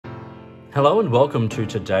Hello and welcome to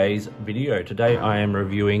today's video. Today I am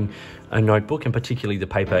reviewing a notebook and particularly the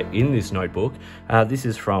paper in this notebook. This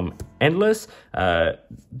is from Endless.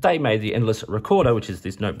 They made the Endless Recorder, which is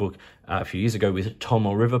this notebook a few years ago with Tom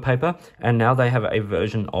River paper, and now they have a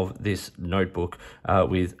version of this notebook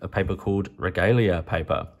with a paper called Regalia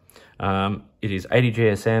paper. It is 80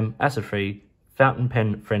 GSM, acid-free, fountain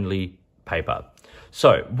pen friendly paper.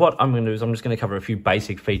 So what I'm going to do is I'm just going to cover a few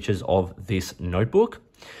basic features of this notebook,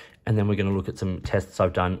 and then we're going to look at some tests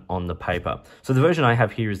I've done on the paper. So the version I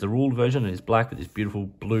have here is the ruled version. It is black with this beautiful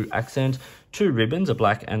blue accent. Two ribbons are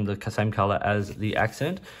black and the same color as the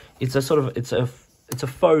accent. It's a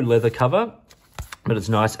faux leather cover, but it's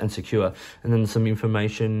nice and secure. And then some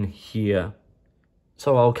information here.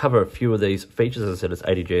 So I'll cover a few of these features. As I said, it's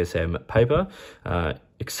 80 GSM paper.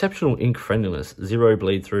 Exceptional ink friendliness, zero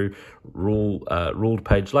bleed through, ruled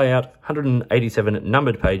page layout, 187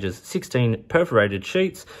 numbered pages, 16 perforated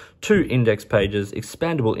sheets, 2 index pages,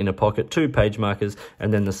 expandable inner pocket, 2 page markers,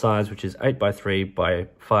 and then the size, which is 8x3 by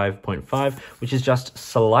 5.5, which is just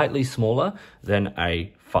slightly smaller than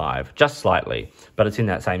a 5, just slightly, but it's in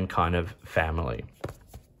that same kind of family.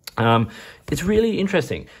 It's really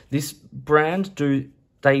interesting. This brand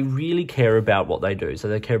they really care about what they do. So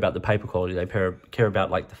they care about the paper quality. They care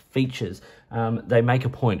about like the features. They make a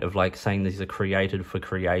point of like saying these are created for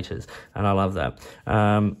creators, and I love that.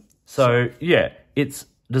 So yeah, it's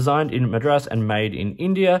designed in Madras and made in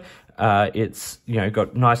India. It's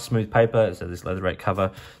got nice smooth paper. So this leatherette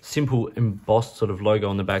cover, simple embossed sort of logo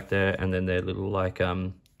on the back there, and then their little like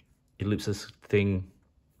ellipsis thing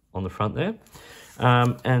on the front there.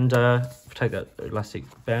 Take that elastic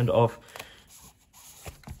band off.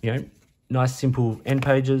 Nice simple end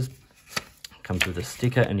pages. Comes with a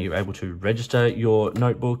sticker and you're able to register your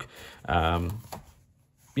notebook.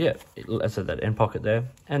 Yeah, as I said, that end pocket there.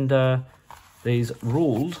 And these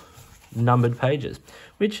ruled numbered pages,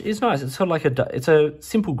 which is nice. It's sort of like it's a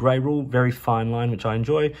simple grey rule, very fine line, which I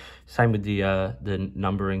enjoy. Same with the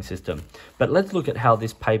numbering system. But let's look at how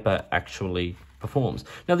this paper actually performs.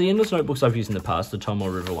 Now, the Endless notebooks I've used in the past, the Tom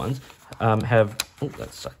River ones, have... Oh,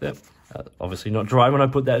 that's stuck there. Obviously not dry when I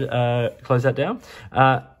put that, close that down.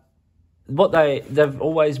 They've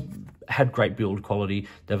always had great build quality.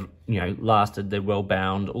 They've, lasted, they're well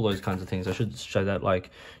bound, all those kinds of things. I should show that, like,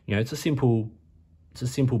 it's a simple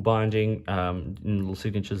binding, little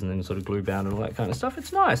signatures and then sort of glue bound and all that kind of stuff.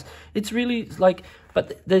 It's nice. It's really like,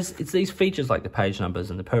 but it's these features like the page numbers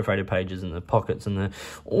and the perforated pages and the pockets and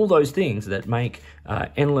all those things that make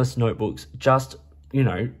Endless notebooks just,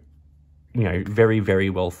 very, very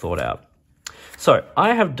well thought out. So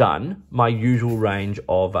I have done my usual range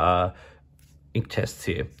of ink tests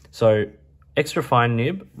here. So extra fine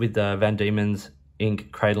nib with Van Diemen's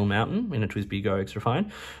ink Cradle Mountain in a TWSBI Go extra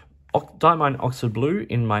fine. Diamine Oxford Blue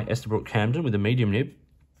in my Esterbrook Camden with a medium nib.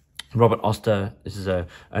 Robert Oster, this is a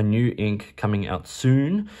new ink coming out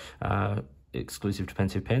soon, exclusive to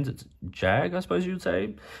Pensive Pens. It's Jag, I suppose you would say,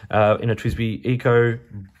 in a TWSBI Eco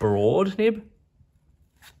Broad nib.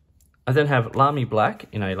 I then have Lamy Black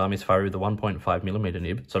in a Lamy Safari with a 1.5mm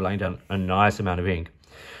nib, so laying down a nice amount of ink.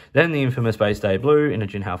 Then the infamous Base Day Blue in a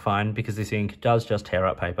Jinhao Fine, because this ink does just tear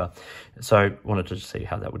up paper, so wanted to see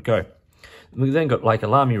how that would go. We then got like a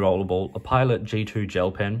Lamy Rollerball, a Pilot G2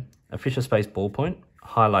 gel pen, a Fisher Space ballpoint,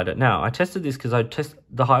 highlighter. Now, I tested this because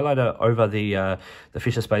the highlighter over the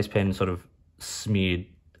Fisher Space pen sort of smeared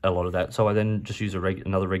a lot of that, so I then just used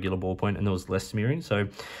another regular ballpoint and there was less smearing, so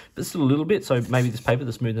but still a little bit. So maybe this paper,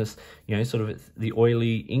 the smoothness, sort of the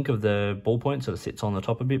oily ink of the ballpoint sort of sits on the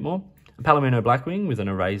top a bit more. A Palomino Blackwing with an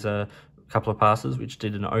eraser, a couple of passes, which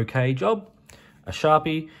did an okay job. A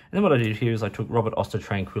Sharpie, and then what I did here is I took Robert Oster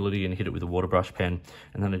Tranquility and hit it with a water brush pen,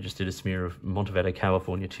 and then I just did a smear of Monteverde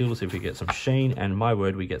California Teal to see if we get some sheen, and my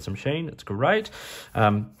word, we get some sheen. It's great.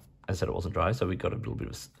 As I said, it wasn't dry, so we got a little bit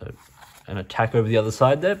of an attack over the other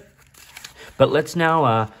side there. But let's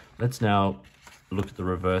now look at the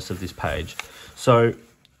reverse of this page. So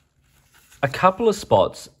a couple of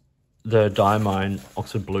spots the Diamine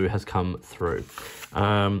Oxford Blue has come through.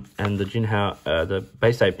 And the Jinhao, the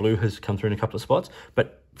Base Day Blue has come through in a couple of spots,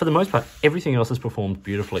 but for the most part, everything else has performed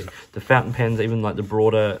beautifully. The fountain pens, even like the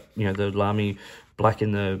broader, the Lamy Black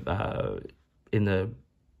in the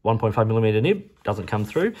 1.5mm nib doesn't come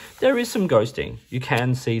through. There is some ghosting. You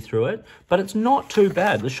can see through it, but it's not too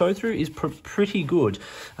bad. The show through is pretty good.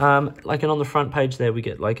 And on the front page there, we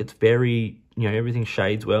get like, it's very, everything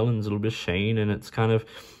shades well and there's a little bit of sheen and it's kind of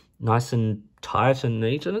nice and tight and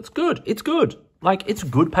neat and it's good. It's good. Like, it's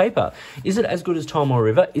good paper. Is it as good as Tom or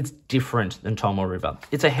River? It's different than Tom or River.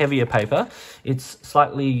 It's a heavier paper. It's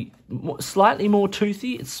slightly more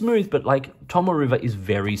toothy. It's smooth, but like Tom or River is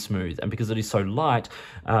very smooth. And because it is so light,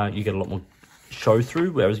 you get a lot more show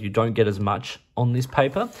through, whereas you don't get as much on this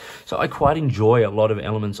paper. So I quite enjoy a lot of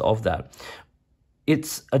elements of that.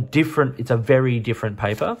 It's a very different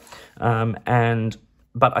paper.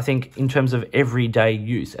 But I think in terms of everyday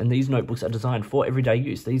use, and these notebooks are designed for everyday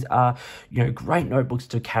use. These are, great notebooks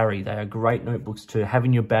to carry. They are great notebooks to have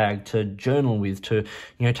in your bag, to journal with, to,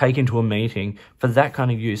 take into a meeting. For that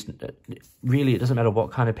kind of use, really, it doesn't matter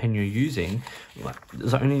what kind of pen you're using.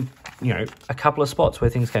 There's only, a couple of spots where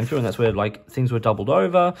things came through, and that's where, like, things were doubled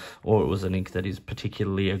over, or it was an ink that is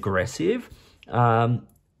particularly aggressive. Other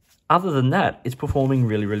than that, it's performing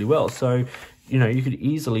really, really well. So, you could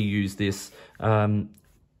easily use this,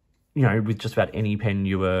 with just about any pen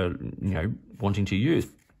you were, wanting to use.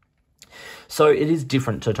 So it is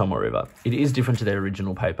different to Tom or River. It is different to their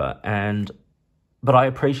original paper. But I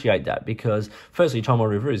appreciate that because, firstly, Tom or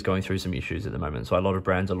River is going through some issues at the moment. So a lot of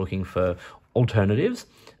brands are looking for alternatives,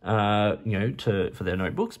 for their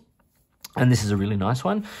notebooks. And this is a really nice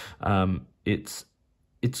one. It's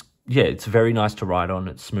very nice to write on.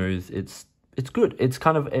 It's smooth. It's good. It's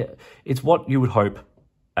kind of, it's what you would hope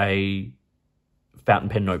a fountain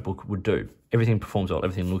pen notebook would do. Everything performs well.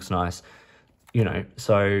 Everything looks nice,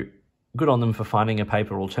 so good on them for finding a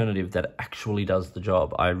paper alternative that actually does the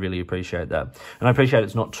job. I really appreciate that. And I appreciate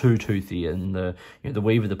it's not too toothy, and the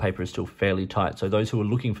weave of the paper is still fairly tight. So those who are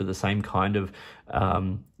looking for the same kind of,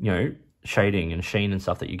 shading and sheen and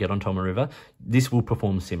stuff that you get on Tom or River, this will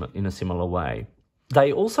perform in a similar way.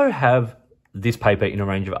 They also have this paper in a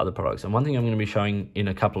range of other products. And one thing I'm going to be showing in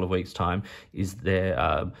a couple of weeks' time is their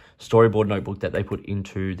storyboard notebook that they put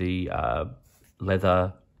into the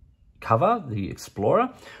leather cover, the Explorer,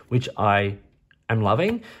 which I am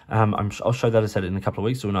loving. I'll show that, as I said, in a couple of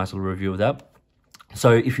weeks, do a nice little review of that.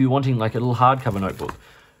 So if you're wanting like a little hardcover notebook,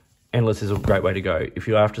 Endless is a great way to go. If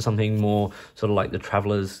you're after something more sort of like the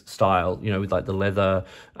Traveler's style, with like the leather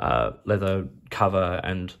cover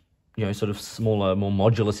and sort of smaller, more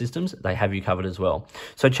modular systems, they have you covered as well.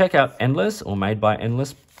 So check out Endless, or Made by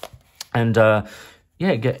Endless, and have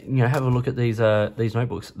a look at these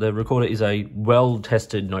notebooks. The Recorder is a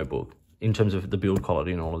well-tested notebook in terms of the build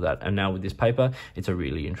quality and all of that. And now with this paper, it's a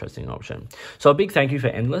really interesting option. So a big thank you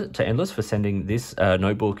to Endless for sending this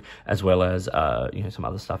notebook, as well as some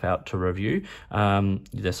other stuff out to review.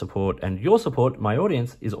 Their support and your support, my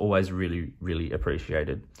audience, is always really, really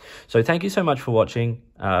appreciated. So thank you so much for watching.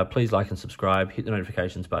 Please like and subscribe, hit the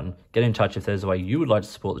notifications button, get in touch if there's a way you would like to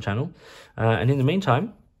support the channel. And in the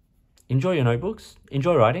meantime, enjoy your notebooks,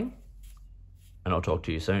 enjoy writing, and I'll talk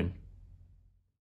to you soon.